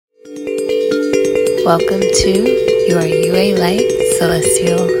Welcome to your UA Light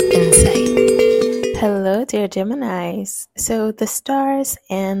Celestial Insight. Hello, dear Geminis. So the stars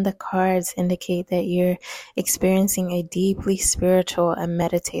and the cards indicate that you're experiencing a deeply spiritual and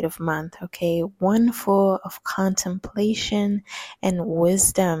meditative month, okay? One full of contemplation and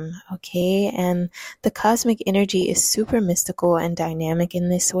wisdom, okay? And the cosmic energy is super mystical and dynamic in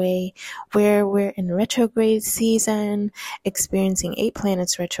this way, where we're in retrograde season, experiencing 8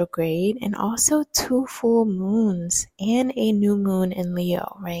 planets retrograde, and also 2 full moons and a new moon in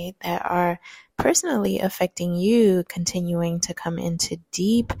Leo, right? That are personally affecting you, continuing to come into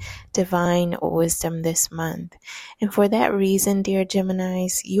deep divine wisdom this month. And for that reason, dear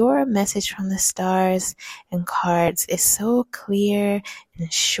Geminis, your message from the stars and cards is so clear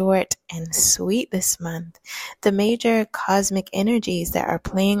and short and sweet this month. The major cosmic energies that are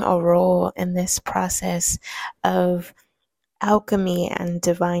playing a role in this process of alchemy and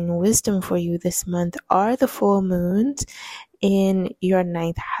divine wisdom for you this month are the full moons in your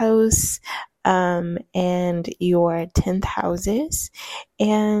 9th house, and your 10th houses,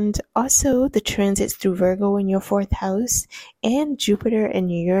 and also the transits through Virgo in your 4th house, and Jupiter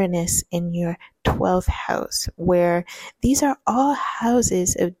and Uranus in your 12th house, where these are all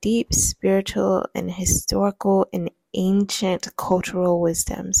houses of deep spiritual and historical and ancient cultural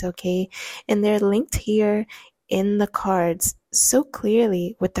wisdoms, okay? And they're linked here in the cards so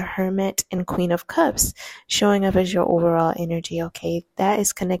clearly with the Hermit and Queen of Cups showing up as your overall energy, okay? That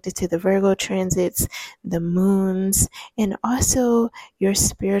is connected to the Virgo transits, the moons, and also your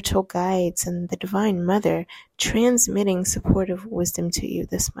spiritual guides and the Divine Mother transmitting supportive wisdom to you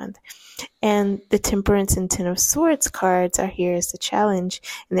this month. And the Temperance and Ten of Swords cards are here as the challenge,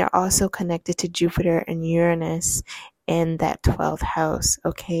 and they're also connected to Jupiter and Uranus in that 12th house,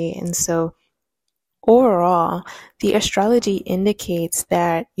 okay? And so overall, the astrology indicates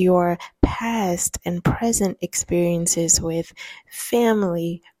that your past and present experiences with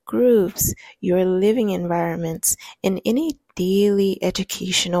family, groups, your living environments, and any daily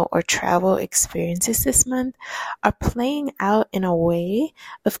educational or travel experiences this month are playing out in a way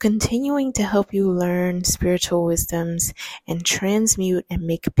of continuing to help you learn spiritual wisdoms and transmute and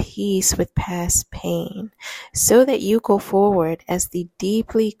make peace with past pain so that you go forward as the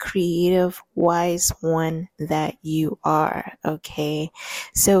deeply creative, wise one that you are, okay?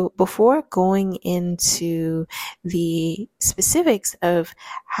 So before going into the specifics of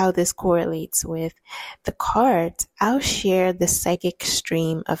how this correlates with the cards, I'll share the psychic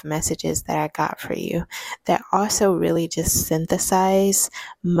stream of messages that I got for you that also really just synthesize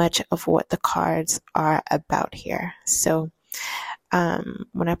much of what the cards are about here. So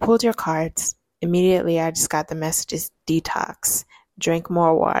when I pulled your cards, immediately I just got the messages: detox, drink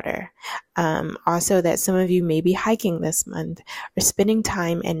more water. Also that some of you may be hiking this month or spending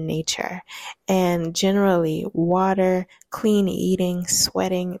time in nature. And generally, water, clean eating,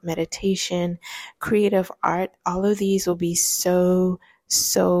 sweating, meditation, creative art, all of these will be so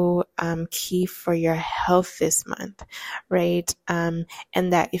key for your health this month, right? And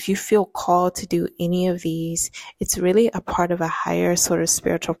that if you feel called to do any of these, it's really a part of a higher sort of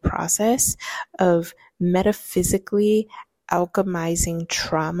spiritual process of metaphysically alchemizing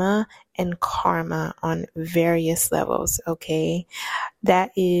trauma and karma on various levels, okay?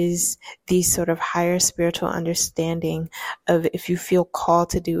 That is the sort of higher spiritual understanding of if you feel called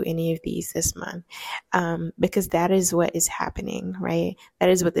to do any of these this month, because that is what is happening, right? That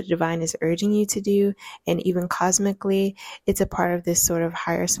is what the divine is urging you to do. And even cosmically, it's a part of this sort of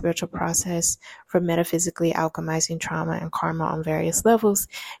higher spiritual process for metaphysically alchemizing trauma and karma on various levels,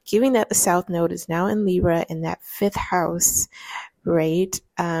 given that the South Node is now in Libra in that 5th house, right?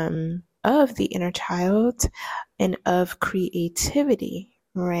 Of the inner child and of creativity,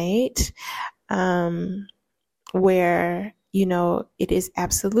 right? Where, it is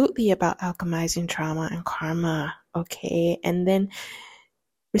absolutely about alchemizing trauma and karma, okay? And then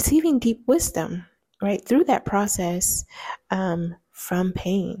receiving deep wisdom, right? Through that process, from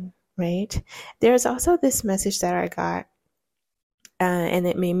pain, right? There's also this message that I got, and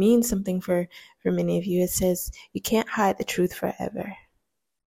it may mean something for many of you. It says, you can't hide the truth forever.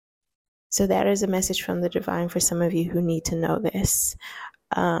 So that is a message from the divine for some of you who need to know this,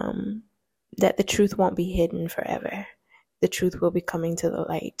 that the truth won't be hidden forever. The truth will be coming to the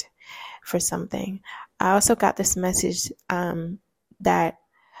light for something. I also got this message that,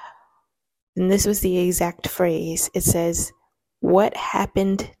 and this was the exact phrase, it says, what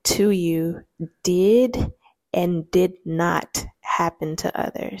happened to you did and did not happen to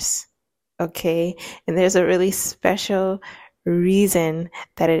others, okay? And there's a really special reason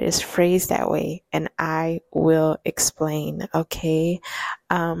that it is phrased that way, and I will explain, okay?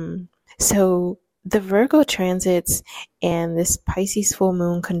 So the Virgo transits and this Pisces full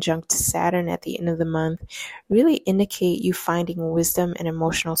moon conjunct Saturn at the end of the month really indicate you finding wisdom and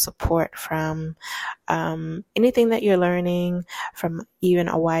emotional support from anything that you're learning, from even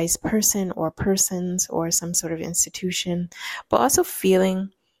a wise person or persons or some sort of institution, but also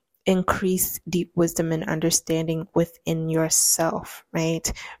feeling increased deep wisdom and understanding within yourself,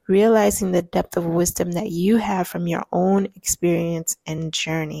 right? Realizing the depth of wisdom that you have from your own experience and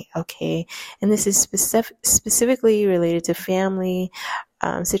journey, okay? And this is specifically related to family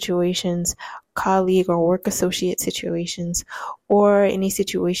situations, colleague or work associate situations, or any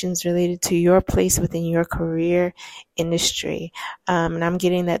situations related to your place within your career industry. And I'm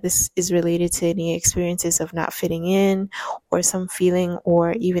getting that this is related to any experiences of not fitting in, or some feeling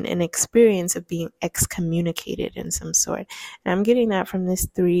or even an experience of being excommunicated in some sort. And I'm getting that from this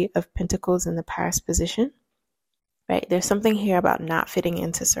Three of Pentacles in the past position. Right? There's something here about not fitting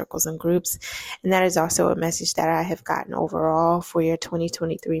into circles and groups. And that is also a message that I have gotten overall for your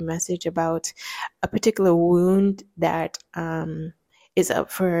 2023 message about a particular wound that is up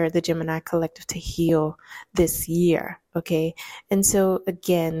for the Gemini collective to heal this year. Okay. And so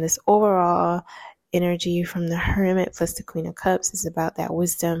again, this overall energy from the Hermit plus the Queen of Cups is about that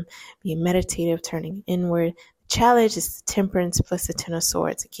wisdom, being meditative, turning inward. The challenge is the Temperance plus the Ten of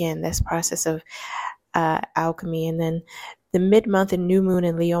Swords. Again, this process of alchemy. And then the mid-month and new moon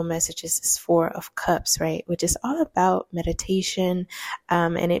and Leo messages is Four of Cups, right? Which is all about meditation,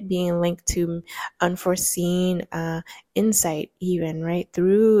 and it being linked to unforeseen insight even, right?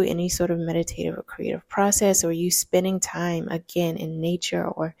 Through any sort of meditative or creative process, or you spending time again in nature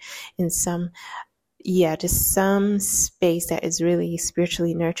or in some, just some space that is really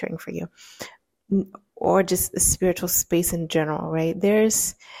spiritually nurturing for you, or just a spiritual space in general, right?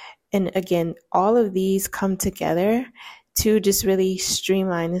 And again, all of these come together to just really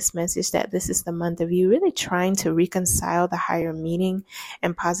streamline this message that this is the month of you really trying to reconcile the higher meaning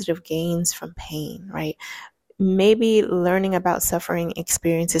and positive gains from pain, right? Maybe learning about suffering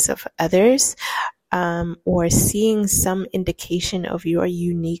experiences of others, or seeing some indication of your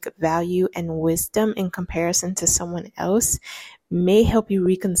unique value and wisdom in comparison to someone else may help you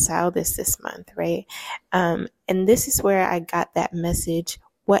reconcile this month, right? And this is where I got that message.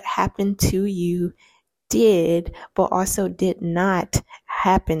 What happened to you did, but also did not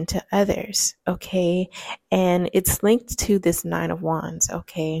happen to others, okay? And it's linked to this Nine of Wands,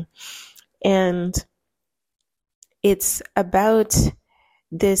 okay? And it's about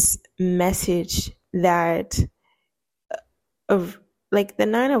this message that of like the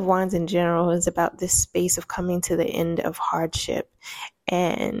Nine of Wands in general is about this space of coming to the end of hardship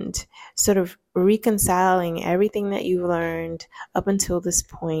and sort of reconciling everything that you've learned up until this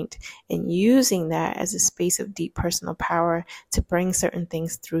point and using that as a space of deep personal power to bring certain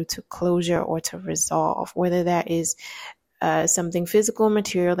things through to closure or to resolve, whether that is something physical,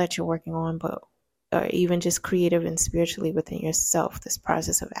 material that you're working on, but or even just creative and spiritually within yourself, this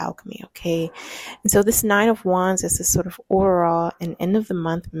process of alchemy, okay? And so this Nine of Wands as a sort of overall and end of the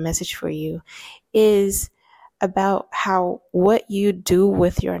month message for you is about how what you do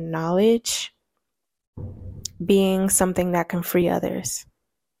with your knowledge being something that can free others,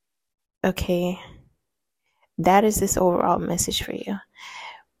 okay? That is this overall message for you.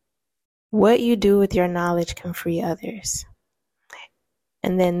 What you do with your knowledge can free others.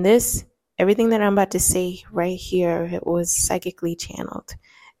 And then everything that I'm about to say right here, it was psychically channeled.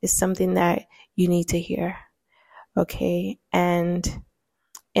 It's something that you need to hear, okay? And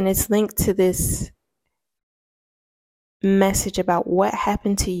it's linked to this message about what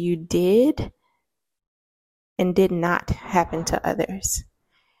happened to you did and did not happen to others.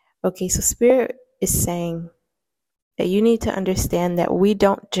 Okay, so Spirit is saying that you need to understand that we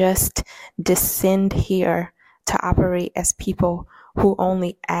don't just descend here to operate as people who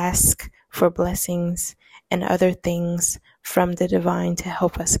only ask for blessings and other things from the divine to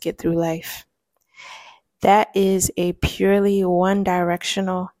help us get through life. That is a purely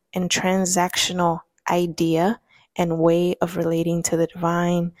one-directional and transactional idea and way of relating to the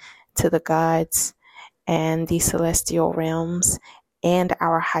divine, to the gods, and the celestial realms, and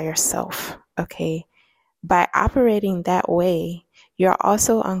our higher self, okay? By operating that way, you're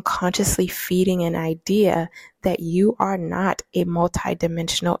also unconsciously feeding an idea that you are not a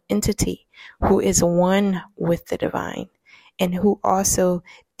multidimensional entity who is one with the divine and who also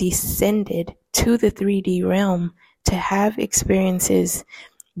descended to the 3D realm to have experiences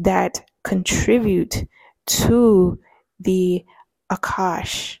that contribute to the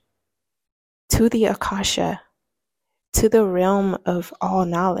Akash, to the Akasha, to the realm of all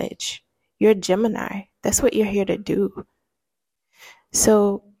knowledge. You're Gemini. That's what you're here to do.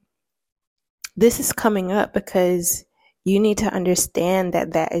 So this is coming up because you need to understand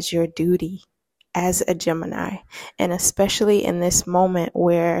that that is your duty as a Gemini, and especially in this moment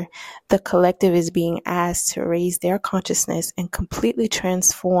where the collective is being asked to raise their consciousness and completely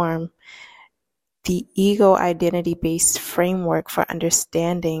transform the ego identity based framework for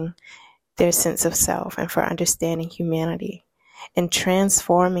understanding their sense of self and for understanding humanity, and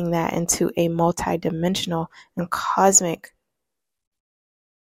transforming that into a multidimensional and cosmic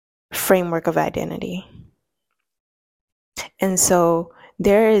framework of identity. And so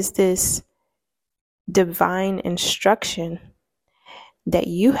there is this divine instruction that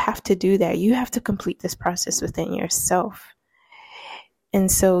you have to do that. You have to complete this process within yourself.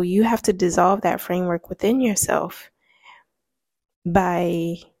 And so you have to dissolve that framework within yourself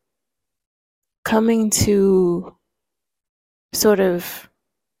by coming to sort of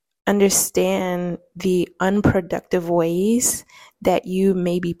understand the unproductive ways that you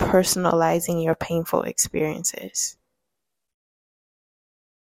may be personalizing your painful experiences.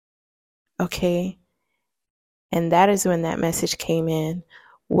 Okay? And that is when that message came in.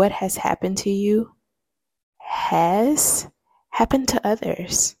 What has happened to you has happened to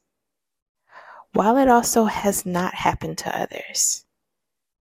others, while it also has not happened to others.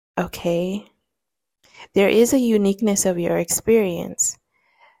 Okay? There is a uniqueness of your experience,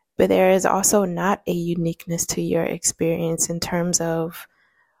 but there is also not a uniqueness to your experience in terms of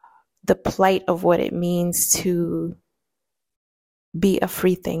the plight of what it means to be a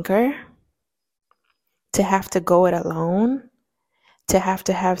free thinker, to have to go it alone, to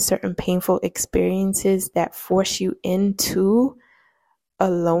have certain painful experiences that force you into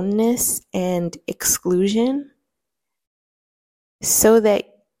aloneness and exclusion so that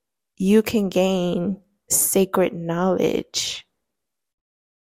you can gain sacred knowledge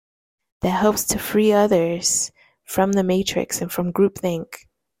that helps to free others from the matrix and from groupthink,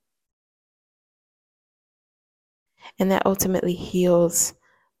 and that ultimately heals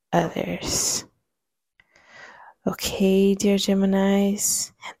others. Okay, dear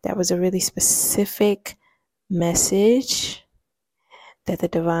Geminis, that was a really specific message that the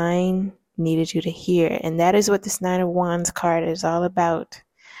divine needed you to hear. And that is what this Nine of Wands card is all about.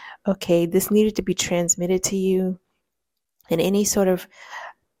 Okay, this needed to be transmitted to you in any sort of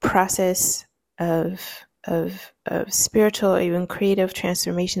process of spiritual or even creative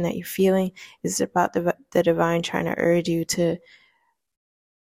transformation that you're feeling. Is about the divine trying to urge you to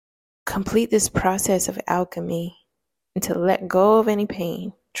complete this process of alchemy and to let go of any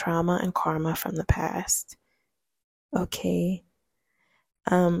pain, trauma, and karma from the past. Okay.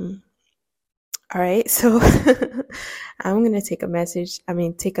 All right, so I'm gonna take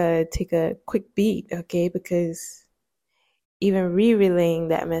a quick beat, okay, because even rerelaying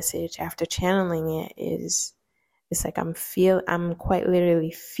that message after channeling it's like I'm quite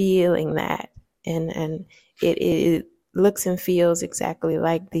literally feeling that, and it looks and feels exactly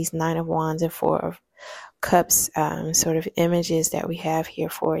like these Nine of Wands and Four of Cups sort of images that we have here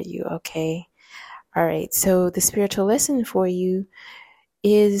for you. Okay, all right, so the spiritual lesson for you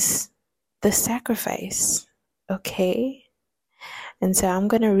is the sacrifice. Okay, and so I'm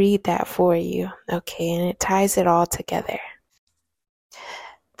going to read that for you. Okay, and it ties it all together.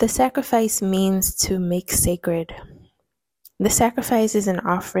 The sacrifice means to make sacred. The sacrifice is an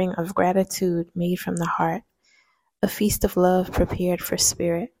offering of gratitude made from the heart, a feast of love prepared for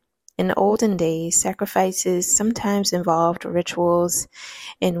spirit. In the olden days, sacrifices sometimes involved rituals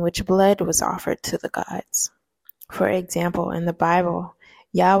in which blood was offered to the gods. For example, in the Bible,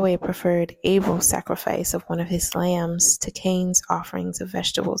 Yahweh preferred Abel's sacrifice of one of his lambs to Cain's offerings of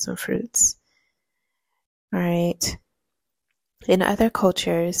vegetables and fruits. All right. In other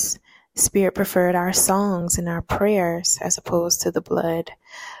cultures, Spirit preferred our songs and our prayers as opposed to the blood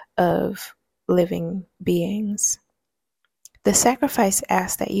of living beings. The sacrifice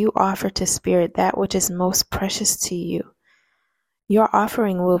asks that you offer to Spirit that which is most precious to you. Your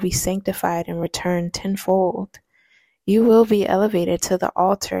offering will be sanctified and returned tenfold. You will be elevated to the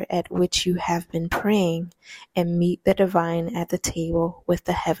altar at which you have been praying and meet the divine at the table with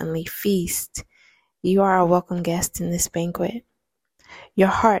the heavenly feast. You are a welcome guest in this banquet. Your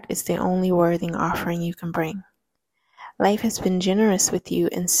heart is the only worthy offering you can bring. Life has been generous with you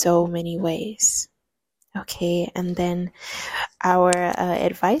in so many ways. Okay, and then our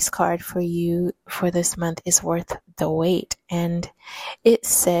advice card for you for this month is worth the wait. And it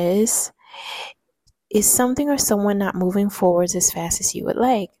says, is something or someone not moving forwards as fast as you would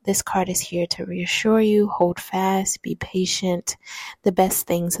like? This card is here to reassure you, hold fast, be patient. The best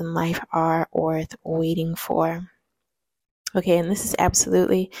things in life are worth waiting for. Okay, and this is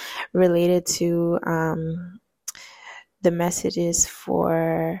absolutely related to the messages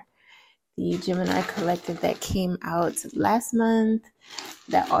for the Gemini collective that came out last month,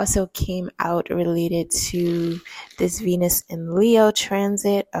 that also came out related to this Venus in Leo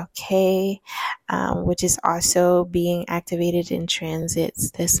transit, okay, which is also being activated in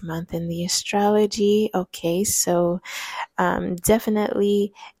transits this month in the astrology, okay. So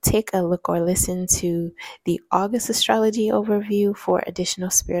definitely take a look or listen to the August astrology overview for additional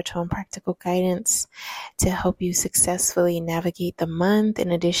spiritual and practical guidance to help you successfully navigate the month,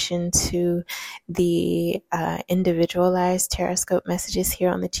 in addition to the individualized Terrascope messages here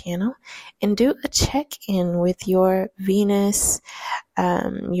on the channel. And do a check-in with your Venus,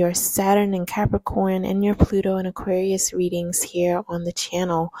 your Saturn and Capricorn, and your Pluto and Aquarius readings here on the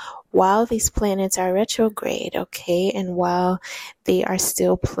channel while these planets are retrograde, okay, and while they are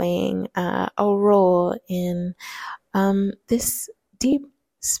still playing a role in this deep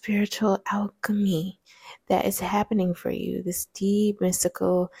spiritual alchemy that is happening for you, this deep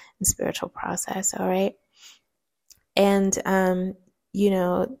mystical and spiritual process, all right? And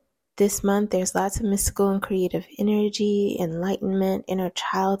this month there's lots of mystical and creative energy, enlightenment, inner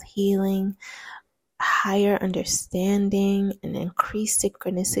child healing, higher understanding, and increased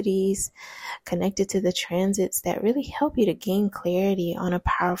synchronicities connected to the transits that really help you to gain clarity on a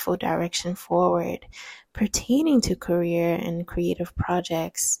powerful direction forward pertaining to career and creative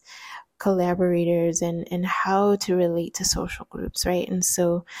projects, collaborators, and how to relate to social groups, right? And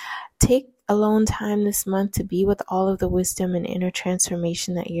so take alone time this month to be with all of the wisdom and inner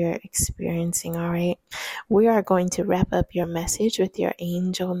transformation that you're experiencing, all right? We are going to wrap up your message with your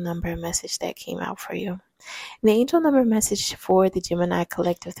angel number message that came out for you. The angel number message for the Gemini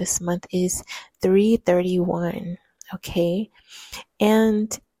collective this month is 331, okay?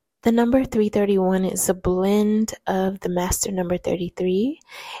 And the number 331 is a blend of the master number 33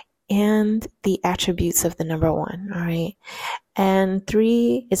 and the attributes of the number 1, all right? And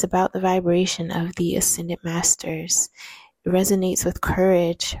 3 is about the vibration of the ascended masters. It resonates with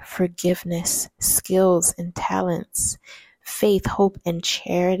courage, forgiveness, skills and talents, faith, hope and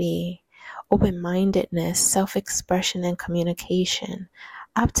charity, open-mindedness, self-expression and communication,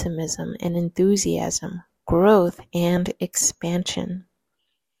 optimism and enthusiasm, growth and expansion.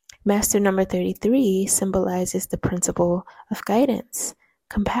 Master number 33 symbolizes the principle of guidance,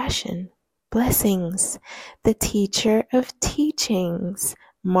 compassion, blessings, the teacher of teachings,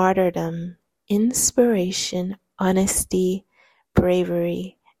 martyrdom, inspiration, honesty,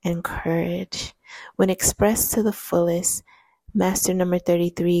 bravery, and courage. When expressed to the fullest, Master number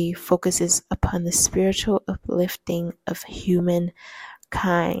 33 focuses upon the spiritual uplifting of humankind.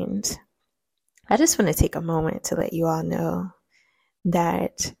 I just want to take a moment to let you all know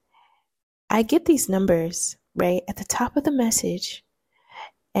that I get these numbers right at the top of the message,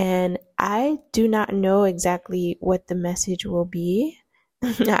 and I do not know exactly what the message will be.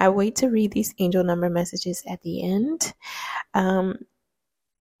 I wait to read these angel number messages at the end.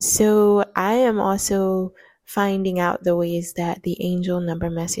 So I am also finding out the ways that the angel number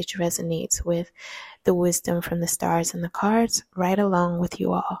message resonates with the wisdom from the stars and the cards right along with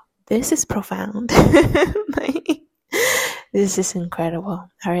you all. This is profound. This is incredible.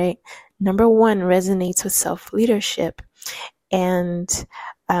 All right. Number 1 resonates with self-leadership and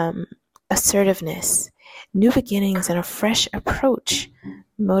assertiveness, new beginnings and a fresh approach,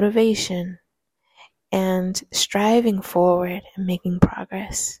 motivation, and striving forward and making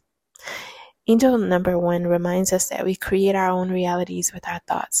progress. Angel number 1 reminds us that we create our own realities with our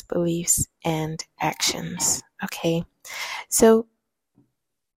thoughts, beliefs, and actions. Okay, so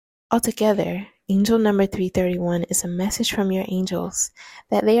altogether, angel number 331 is a message from your angels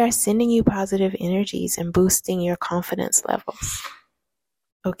that they are sending you positive energies and boosting your confidence levels.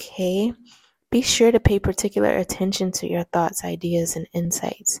 Okay, be sure to pay particular attention to your thoughts, ideas, and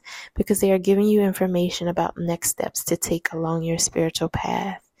insights because they are giving you information about next steps to take along your spiritual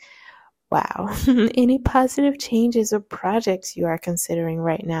path. Wow. Any positive changes or projects you are considering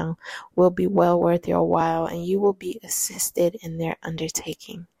right now will be well worth your while, and you will be assisted in their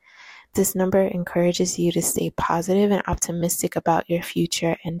undertaking. This number encourages you to stay positive and optimistic about your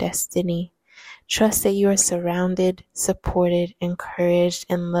future and destiny. Trust that you are surrounded, supported, encouraged,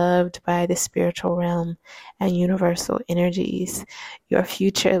 and loved by the spiritual realm and universal energies. Your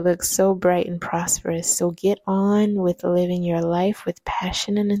future looks so bright and prosperous, so get on with living your life with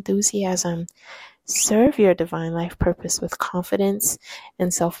passion and enthusiasm. Serve your divine life purpose with confidence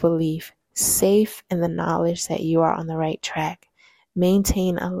and self-belief, safe in the knowledge that you are on the right track.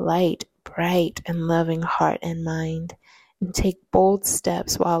 Maintain a light, bright, and loving heart and mind. And take bold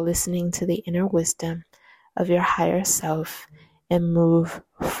steps while listening to the inner wisdom of your higher self and move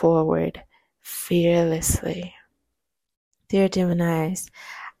forward fearlessly. Dear Geminis,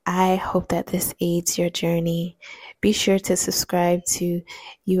 I hope that this aids your journey. Be sure to subscribe to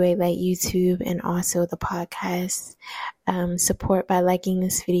UA Light YouTube and also the podcast. Support by liking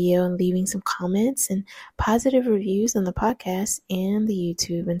this video and leaving some comments and positive reviews on the podcast and the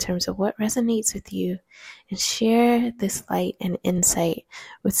YouTube in terms of what resonates with you. And share this light and insight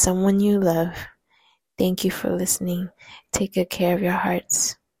with someone you love. Thank you for listening. Take good care of your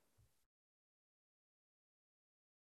hearts.